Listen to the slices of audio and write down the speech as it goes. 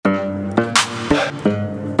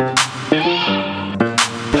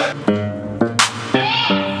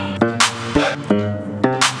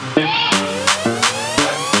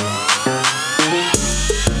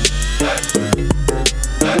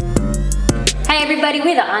everybody,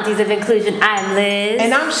 we're the Aunties of Inclusion. I'm Liz.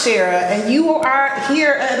 And I'm Shara, and you are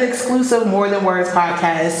here at an exclusive More Than Words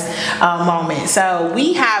podcast moment. So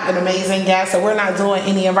we have an amazing guest, so we're not doing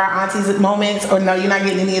any of our Aunties moments, or no, you're not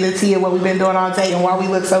getting any of the tea of what we've been doing all day and why we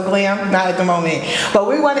look so glam, not at the moment. But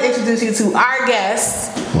we want to introduce you to our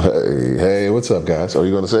guest. Hey, what's up, guys? Are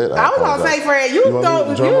you going to say it? I was going to say, Fred, you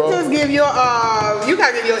just give your, you got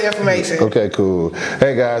to give your information. Okay, cool.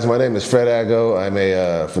 Hey, guys, my name is Fred Agho. I'm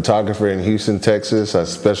a photographer in Houston, Texas. I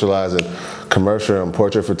specialize in commercial and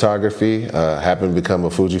portrait photography. Happened to become a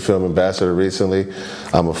Fujifilm ambassador recently.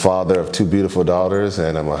 I'm a father of 2 beautiful daughters,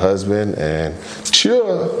 and I'm a husband, and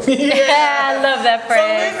sure. Yeah, I love that, Fred. So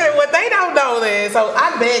listen, what they don't know is, so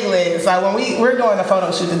I beg Liz, like when we're doing a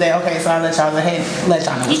photo shoot today, okay, so I'll let y'all know.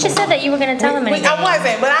 You just said that you were going to tell them anything. I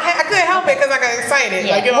wasn't, but I couldn't help it because I got excited.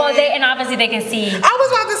 Yeah. Like, you know well, and obviously they can see. I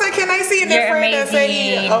was about to say, can they see it? Your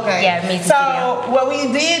amazing, okay. Yeah, amazing So video. what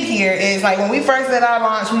we did here is, like, when we first did our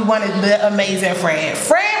launch, we wanted the amazing Fred.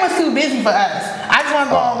 Fred was too busy for us. I just want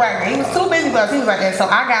to go on record. He was too busy for us. He was like, and so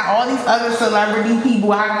I got all these other celebrity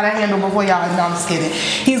people I got to handle before y'all. No, I'm just kidding.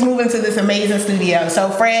 He's moving to this amazing studio.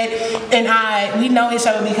 So Fred and I, we know each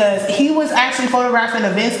other because he was actually photographing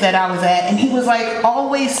events that I was at, and he was like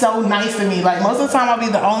always so nice to me. Like, most of the time I'll be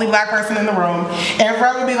the only black person in the room, and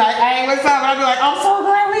Fred would be like, hey, what's up? And I'd be like, I'm so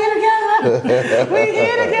glad we're here together. We're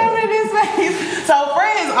here together in this space. So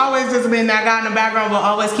Fred has always just been that guy in the background, but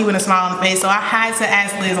always keeping a smile on the face. So I had to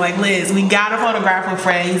ask Liz, like, Liz, we got a photograph with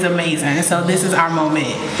Fred. He's amazing. So this is our moment.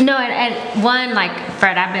 No, and one, like,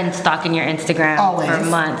 Fred, I've been stalking your Instagram for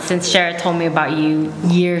months since Shara told me about you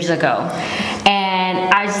years ago.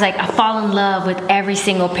 And I was just like, I fall in love with every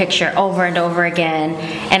single picture over and over again.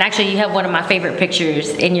 And actually, you have one of my favorite pictures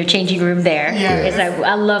in your changing room there. Yeah. It's like,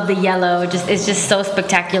 I love the yellow. It's just so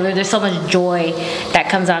spectacular. There's so much joy that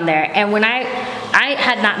comes on there. And when I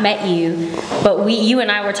had not met you, but you and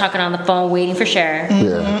I were talking on the phone waiting for Shara.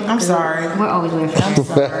 Mm-hmm. I'm sorry. We're always waiting for Shara. I'm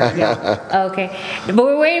sorry. Yeah. Okay. But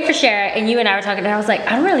we're waiting for Shara, and you and I were talking, and I was like,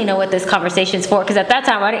 I don't really know what this conversation's for, because at that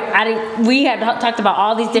time, we had talked about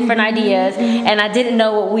all these different ideas, and I didn't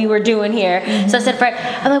know what we were doing here. So I said, Fred,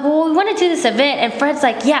 I'm like, well, we want to do this event, and Fred's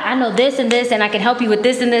like, yeah, I know this and this, and I can help you with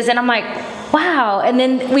this and this, and I'm like, wow. And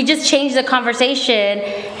then we just changed the conversation,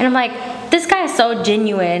 and I'm like, this guy is so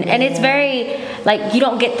genuine, and it's very, like, you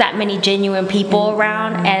don't get that many genuine people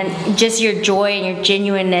around, and just your joy and your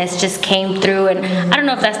genuineness just came through. And I don't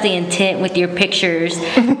know if that's the intent with your pictures,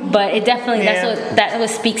 but it definitely, that's what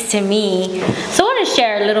speaks to me. So I want to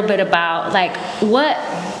share a little bit about, like, what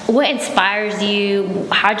inspires you,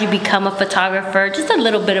 how'd you become a photographer, just a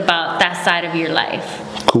little bit about that side of your life.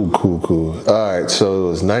 Cool. All right, so it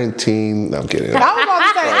was 19. No, I'm kidding. I was about to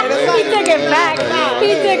say, He took it back. It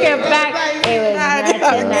was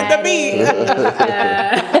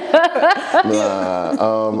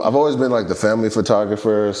I've always been like the family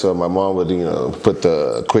photographer, so my mom would, put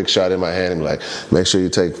the quick shot in my hand and be like, make sure you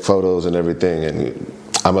take photos and everything. And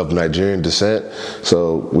I'm of Nigerian descent,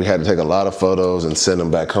 so we had to take a lot of photos and send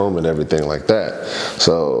them back home and everything like that.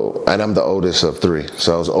 So, and I'm the oldest of 3,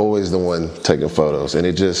 so I was always the one taking photos, and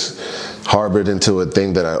it just harbored into a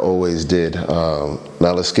thing that I always did. Now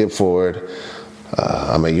let's skip forward.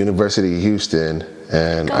 I'm at University of Houston,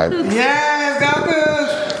 and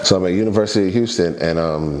So I'm at University of Houston, and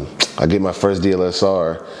I get my first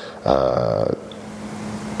DSLR.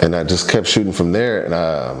 And I just kept shooting from there, and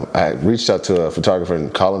I reached out to a photographer in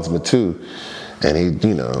Collins Matu, and he,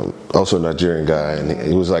 also a Nigerian guy, and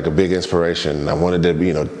he was like a big inspiration. I wanted to,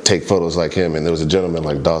 take photos like him, and there was a gentleman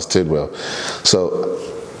like Doss Tidwell. So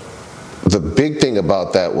the big thing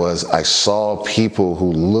about that was I saw people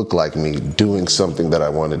who looked like me doing something that I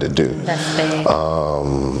wanted to do. That's big.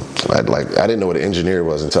 I didn't know what an engineer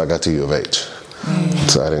was until I got to U of H.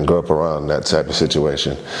 So I didn't grow up around that type of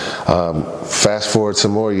situation. Fast forward some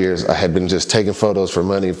more years, I had been just taking photos for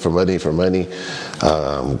money. And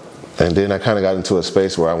then I kind of got into a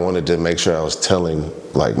space where I wanted to make sure I was telling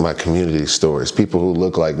like my community stories, people who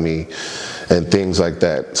look like me and things like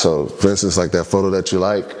that. So for instance, like that photo that you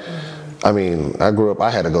like, I mean, I grew up, I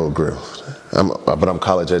had a gold grill. But I'm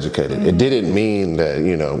college educated. It didn't mean that,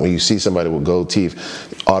 when you see somebody with gold teeth,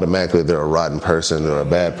 automatically they're a rotten person or a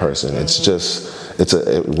bad person. It's just, it's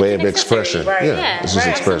a way of expression. Right. It's just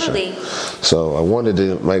expression. Absolutely. So I wanted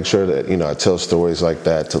to make sure that, I tell stories like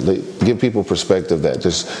that to give people perspective, that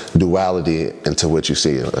just duality into what you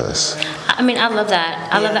see in us. I mean, I love that.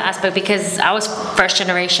 I love that aspect, because I was first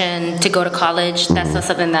generation to go to college. That's not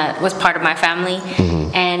something that was part of my family.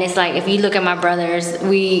 And it's like, if you look at my brothers,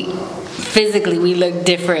 physically we look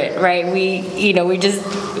different, right? We just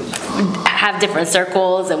have different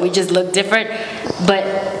circles and we just look different, but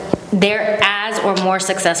they're as or more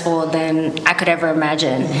successful than I could ever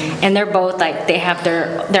imagine. And they're both like, they have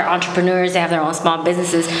they're entrepreneurs, they have their own small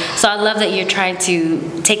businesses. So I love that you're trying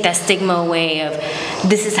to take that stigma away of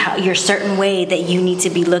this is how your certain way that you need to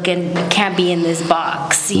be looking, you can't be in this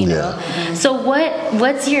box, you know. So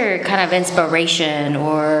what's your kind of inspiration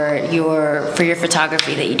or for your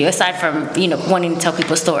photography that you do, aside from, you know, wanting to tell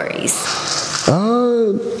people stories?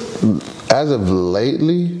 As of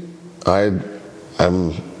lately, I'm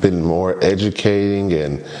been more educating,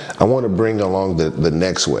 and I want to bring along the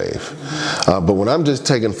next wave. But when I'm just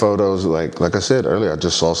taking photos, like I said earlier, I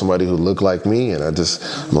just saw somebody who looked like me, and I'm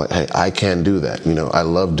like, hey, I can do that. You know, I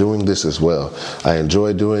love doing this as well. I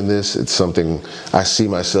enjoy doing this. It's something I see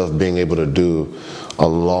myself being able to do a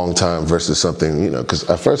long time versus something, you know, because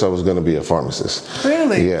at first I was going to be a pharmacist.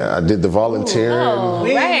 Really? Yeah, I did the volunteering. Oh,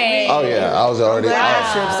 right. Oh yeah, I was already.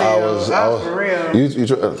 I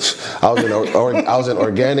was in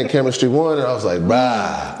organic chemistry 1, and I was like,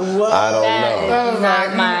 I don't know.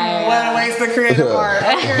 What a waste of creative art.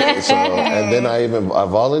 So, and then I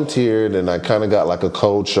volunteered, and I kind of got like a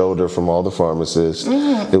cold shoulder from all the pharmacists.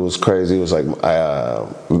 It was crazy. It was like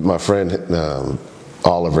my friend.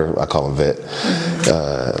 Oliver, I call him Vet.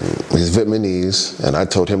 He's Vietnamese, and I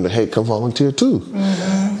told him to, hey, come volunteer too.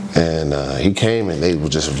 And he came, and they were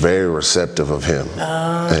just very receptive of him.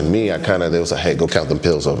 And me, they was like, hey, go count them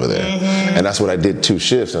pills over there. And that's what I did 2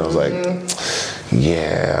 shifts, and I was like,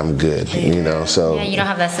 yeah, I'm good, you know. So yeah, you don't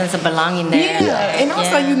have that sense of belonging there. Yeah, and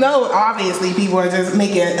also, you know, obviously people are just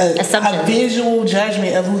making a visual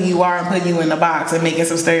judgment of who you are and putting you in the box and making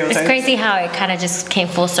some stereotypes. It's crazy how it kind of just came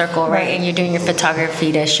full circle, right? And you're doing your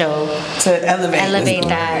photography to elevate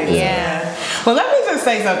that. Yeah. Well, let me just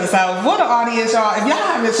say something. So, for the audience, y'all, if y'all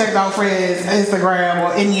haven't checked out Fred's Instagram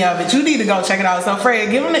or any of it, you need to go check it out. So,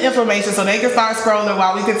 Fred, give them the information so they can start scrolling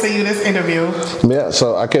while we continue this interview. Yeah,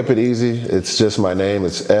 so I kept it easy. It's just my name.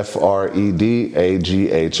 It's Fredagho.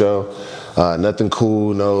 Nothing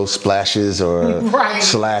cool, no splashes or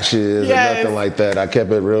slashes or nothing like that. I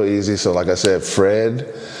kept it real easy. So, like I said, Fred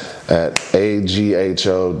at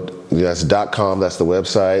Agho. That's .com. That's the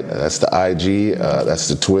website. That's the IG. That's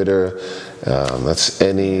the Twitter. That's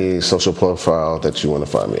any social profile that you want to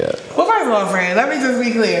find me at. Well, first of all, Fred, let me just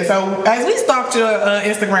be clear. So, as we stalked your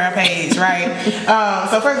Instagram page, right?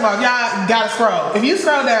 So, first of all, y'all gotta scroll. If you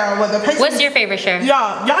scroll down, the picture. What's your favorite shirt?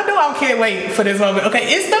 Y'all know I can't wait for this moment. Okay,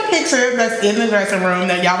 it's the picture that's in the dressing room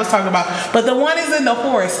that y'all was talking about. But the one is in the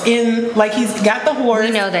horse. He's got the horse.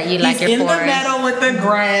 We know that you like your horse. He's in forest. the meadow with the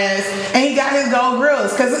grass, and he got his gold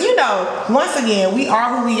grills. Because, you know, once again, we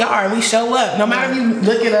are who we are. We show up. No matter if you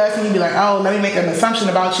look at us and you be like, oh, let me make an assumption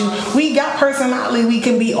about you. We got personality. We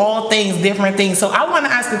can be all things, different things. So I want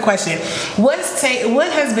to ask a question. What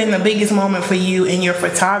has been the biggest moment for you in your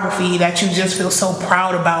photography that you just feel so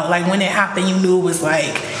proud about? Like when it happened, you knew it was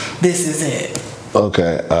like, this is it.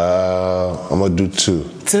 Okay, I'm gonna do 2.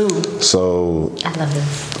 So I love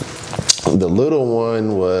this. The little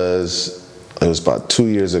one was about 2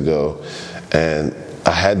 years ago, and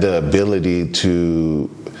I had the ability to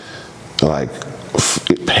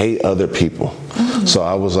pay other people. So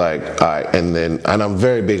I was like, all right, and I'm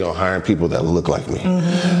very big on hiring people that look like me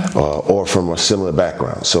or from a similar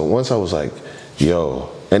background. So once I was like, yo,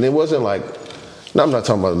 and it wasn't like, no, I'm not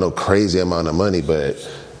talking about no crazy amount of money, but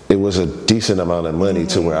it was a decent amount of money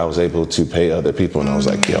to where I was able to pay other people. And I was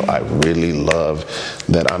like, yo, I really love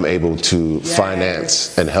that I'm able to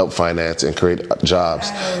finance and help finance and create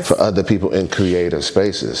jobs for other people in creative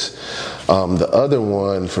spaces. The other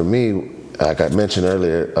one for me, like I mentioned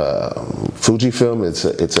earlier, Fujifilm.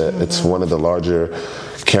 It's one of the larger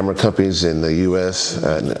camera companies in the U.S.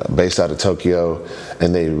 Based out of Tokyo,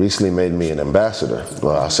 and they recently made me an ambassador.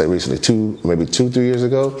 Well, I'll say recently, 2-3 years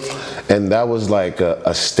ago, and that was like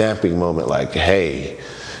a stamping moment. Like, hey,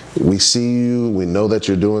 we see you, we know that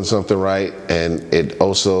you're doing something right, and it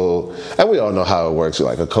also, and we all know how it works,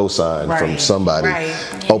 like a cosign from somebody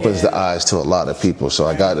opens the eyes to a lot of people. So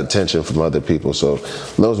I got attention from other people. So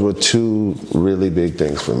those were 2 really big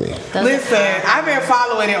things for me. Listen, I've been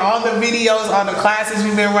following all the videos, all the classes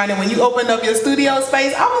you've been running. When you opened up your studio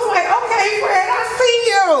space, I was like, okay, Fred, I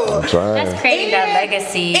see you. I'm trying. That's creating that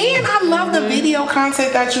legacy. And I love the video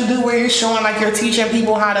content that you do where you're showing, like, you're teaching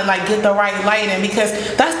people how to, like, get the right lighting, because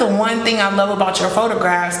that's the one thing I love about your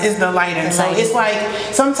photographs is the lighting. So it's like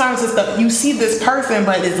sometimes you see this person,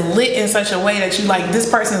 but it's lit in such a way that you like, this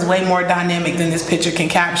person is way more dynamic than this picture can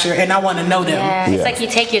capture, and I want to know them. Yeah, it's like you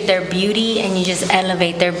take their beauty and you just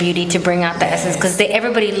elevate their beauty to bring out the essence, because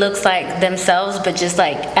everybody looks like themselves, but just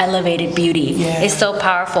like elevated beauty. It's so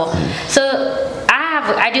powerful. So I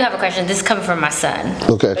I do have a question. This is coming from my son.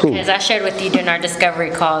 Okay, cool. Because I shared with you during our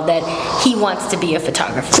discovery call that he wants to be a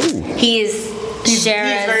photographer. Cool. He's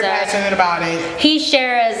very passionate about it. He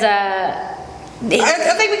shares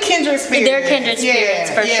I think we're kindred spirits. They're kindred spirits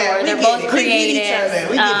for sure. They're both creative.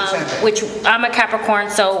 We get each other. Which I'm a Capricorn,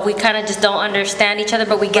 so we kind of just don't understand each other,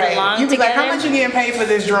 but we get along you be together. like, how much you getting paid for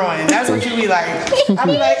this drawing? That's what you be like. I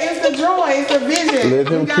be like, it's the drawing, it's the vision. Let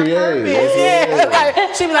him create.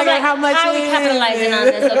 Yeah. She be like, how much? How are we capitalizing on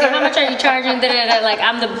this? Okay, how much are you charging? Like,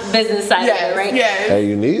 I'm the business side of it, right? Yes. Hey,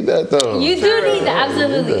 you need that though. You do need that,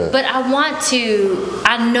 absolutely. But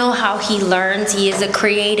I know how he learns. He is a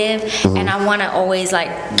creative, and I want to always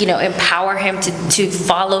empower him to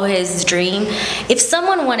follow his dream. If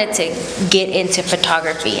someone wanted to get into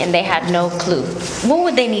photography and they had no clue, what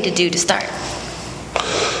would they need to do to start?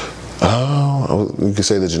 You can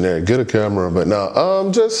say the generic, get a camera, but no,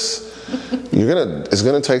 it's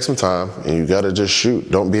gonna take some time, and you gotta just shoot.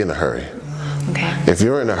 Don't be in a hurry. Okay. If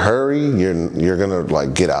you're in a hurry, you're gonna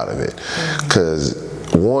get out of it, because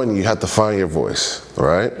one, you have to find your voice,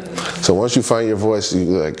 right? So once you find your voice,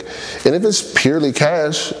 and if it's purely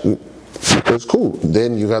cash, it's cool.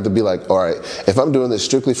 Then you have to be like, all right, if I'm doing this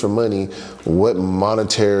strictly for money, what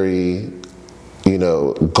monetary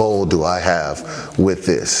goal do I have with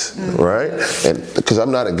this, right? And because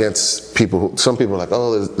I'm not against people some people are like,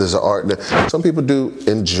 oh, there's an art. Some people do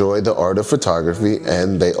enjoy the art of photography,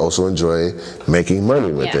 and they also enjoy making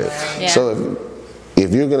money with it. Yeah. So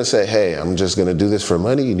if you're gonna say, hey, I'm just gonna do this for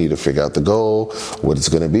money, you need to figure out the goal, what it's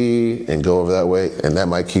gonna be, and go over that way, and that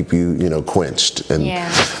might keep you, quenched. And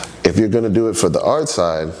if you're gonna do it for the art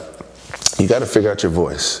side, you got to figure out your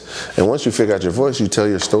voice. And once you figure out your voice, you tell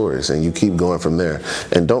your stories, and you keep going from there.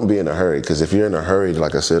 And don't be in a hurry, because if you're in a hurry,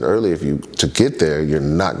 like I said earlier, to get there, you're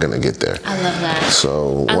not going to get there. I love that.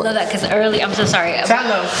 So I love that, because I'm so sorry.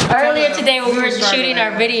 Earlier today when we were shooting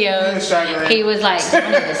our videos, he was like, I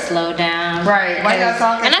need to slow down. Right. Why y'all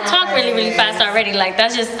talking? And I talk really, really fast already. I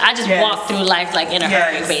just walk through life in a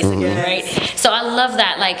hurry, basically, right? So I love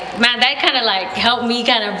that. Man, that kind of helped me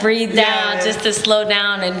kind of breathe down, just to slow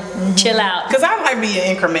down and chill out. Because I like being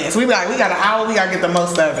increments. We be like, we got an hour, we got to get the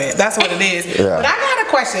most of it. That's what it is. Yeah. But I got a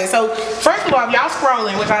question. So, first of all, if y'all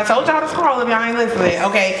scrolling, which I told y'all to scroll if y'all ain't listening,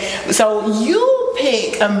 okay? So, you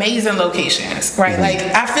pick amazing locations, right?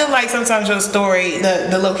 I feel like sometimes your story,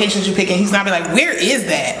 the locations you pick, and he's not be like, where is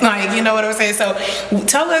that? You know what I'm saying? So,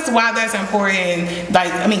 tell us why that's important.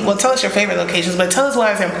 Tell us your favorite locations, but tell us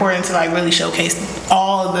why it's important to really showcase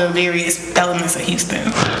all the various elements of Houston.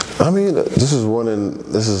 This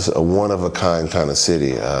is a one-of-a-kind kind of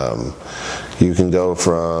city. You can go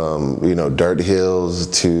from, dirt hills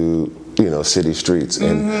to, city streets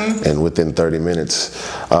and within 30 minutes.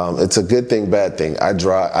 It's a good thing, bad thing. I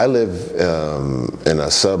live in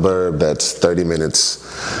a suburb that's 30 minutes.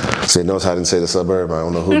 Say notice I didn't say the suburb. I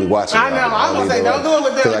don't know who be watching. I know. I was going to say, don't do it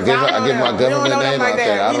with them. I give my government name out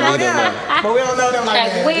there. I don't need them. But we don't know them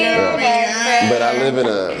like that. But I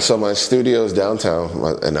live so my studio's downtown,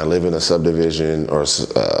 and I live in a subdivision or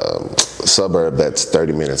suburb that's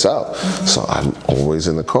 30 minutes out. So I'm always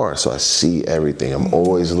in the car, so I see everything. I'm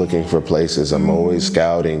always looking for places. I'm always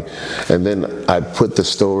scouting. And then I put the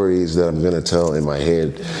stories that I'm going to tell in my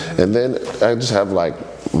head. And then I just have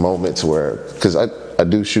moments where, because I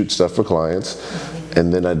do shoot stuff for clients,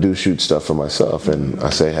 and then I do shoot stuff for myself, and I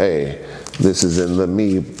say, hey, this is in the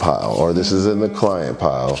me pile, or this is in the client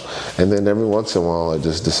pile. And then every once in a while, I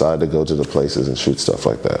just decide to go to the places and shoot stuff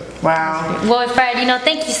like that. Wow. Well, Fred,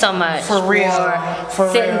 thank you so much for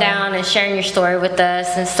sitting down and sharing your story with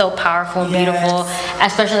us. It's so powerful and beautiful,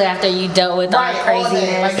 especially after you dealt with our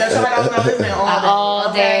craziness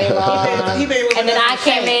all day long. And then I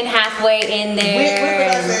came in halfway in there. We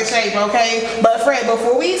put us in shape, okay? But Fred,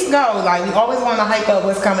 before we go, we always want to hype up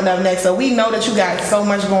what's coming up next. So we know that you got so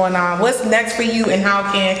much going on. What's next for you, and how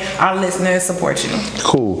can our listeners support you?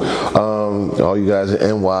 Cool. All you guys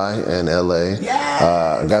in NY and LA.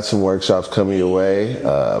 I got some workshops coming your way.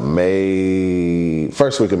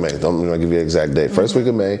 First week of May. I'm going to give you an exact date. First week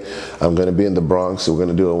of May, I'm going to be in the Bronx. So we're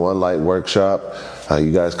going to do a one light workshop.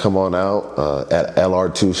 You guys come on out at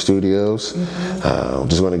LR2 Studios. I'm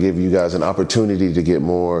just going to give you guys an opportunity to get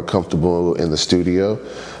more comfortable in the studio.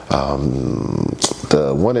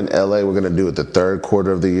 The one in LA, we're going to do it the third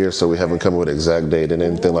quarter of the year, so we haven't come with an exact date and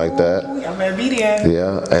anything like that. I'm going to be there.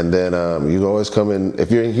 Yeah, and then you can always come in. If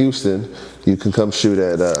you're in Houston, you can come shoot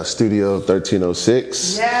at Studio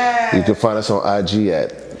 1306. Yeah. You can find us on IG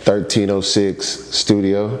at 1306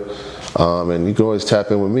 Studio. And you can always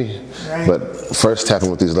tap in with me. Right. But first tap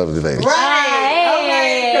in with these lovely ladies. Right.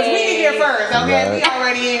 Okay. Because we get here first. okay? Right. We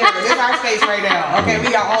already in here. This is our space right now. Okay,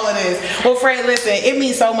 we got all of this. Well, Fred, listen, it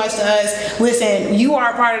means so much to us. Listen, you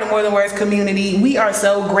are a part of the More Than Words community. We are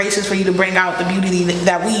so gracious for you to bring out the beauty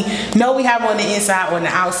that we know we have on the inside, on the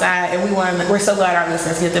outside, and we're so glad our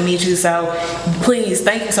listeners get to meet you. So please,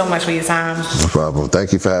 thank you so much for your time. No problem.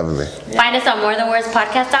 Thank you for having me. Find us on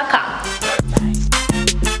morethanwordspodcast.com.